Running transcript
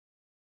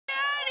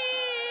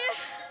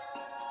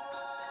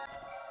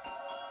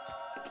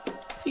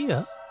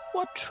Thea,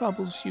 what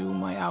troubles you,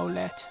 my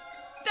owlet?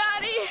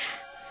 Daddy!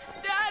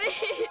 Daddy!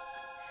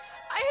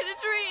 I had a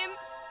dream.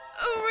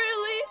 A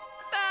really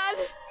bad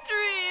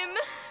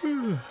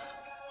dream.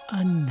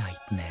 A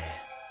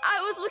nightmare.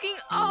 I was looking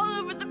all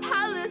over the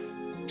palace,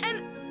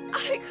 and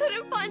I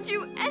couldn't find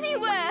you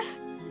anywhere.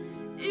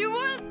 You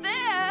weren't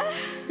there.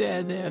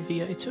 There,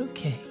 Thea, it's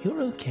okay.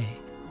 You're okay.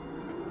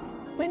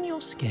 When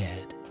you're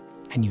scared,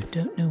 and you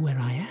don't know where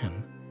I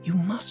am, you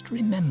must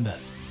remember,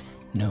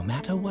 no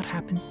matter what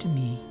happens to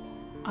me,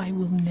 I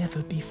will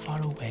never be far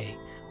away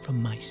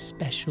from my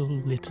special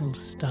little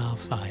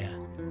starfire.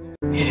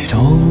 It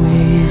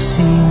always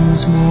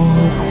seems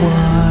more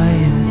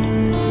quiet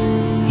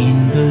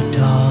in the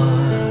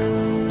dark.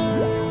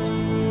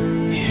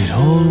 It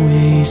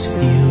always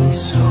feels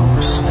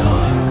so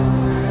stark,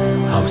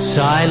 how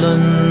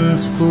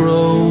silence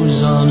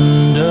grows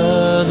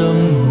under the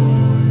moon.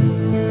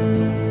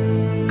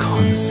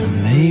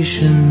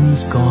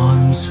 Constellations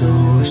gone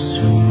so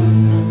soon.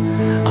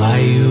 I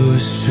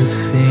used to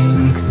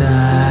think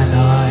that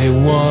I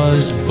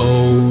was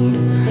bold.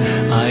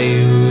 I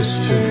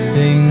used to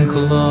think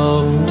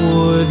love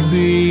would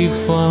be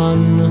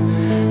fun.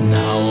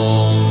 Now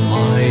all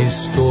my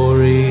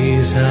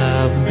stories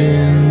have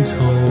been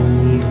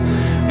told,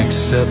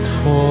 except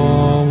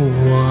for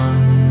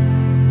one.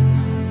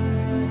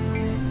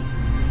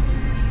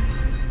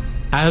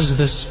 As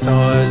the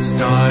stars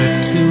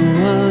start to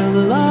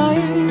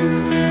align,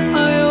 I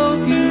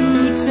hope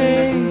you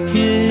take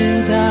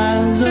it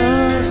as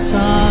a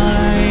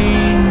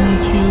sign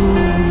that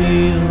you'll be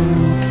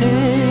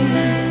okay.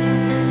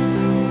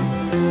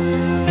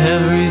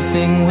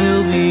 Everything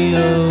will be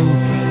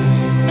okay.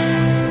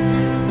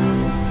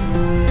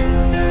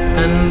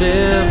 And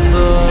if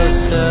the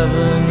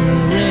seven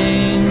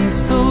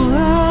rains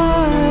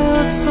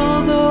collapse,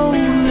 although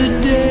the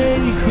day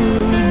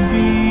could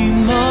be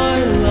my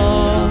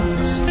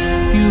last,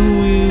 you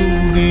will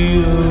be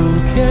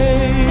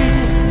okay.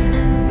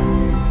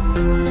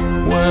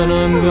 When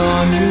I'm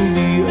gone, you'll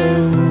be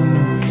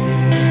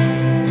okay.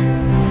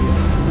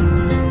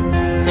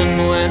 And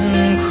when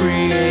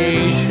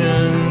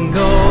creation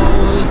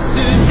goes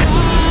to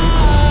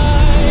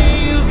die,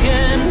 you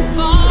can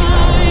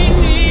find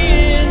me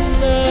in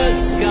the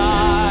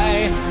sky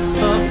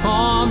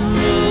upon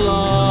the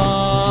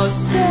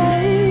last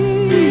day.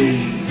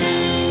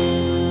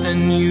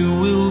 And you